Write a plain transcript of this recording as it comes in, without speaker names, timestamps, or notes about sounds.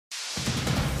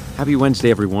Happy Wednesday,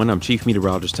 everyone. I'm Chief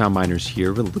Meteorologist Tom Miners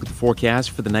here with a look at the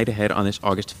forecast for the night ahead on this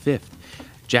August 5th.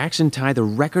 Jackson tied the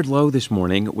record low this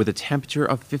morning with a temperature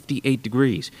of 58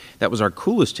 degrees. That was our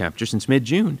coolest temperature since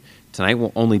mid-June. Tonight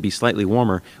will only be slightly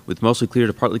warmer, with mostly clear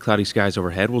to partly cloudy skies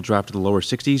overhead. We'll drop to the lower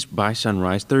 60s by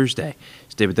sunrise Thursday.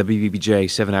 Stay with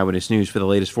WVBJ 7 Eyewitness News for the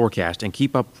latest forecast and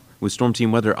keep up with Storm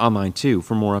Team Weather online, too,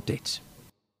 for more updates.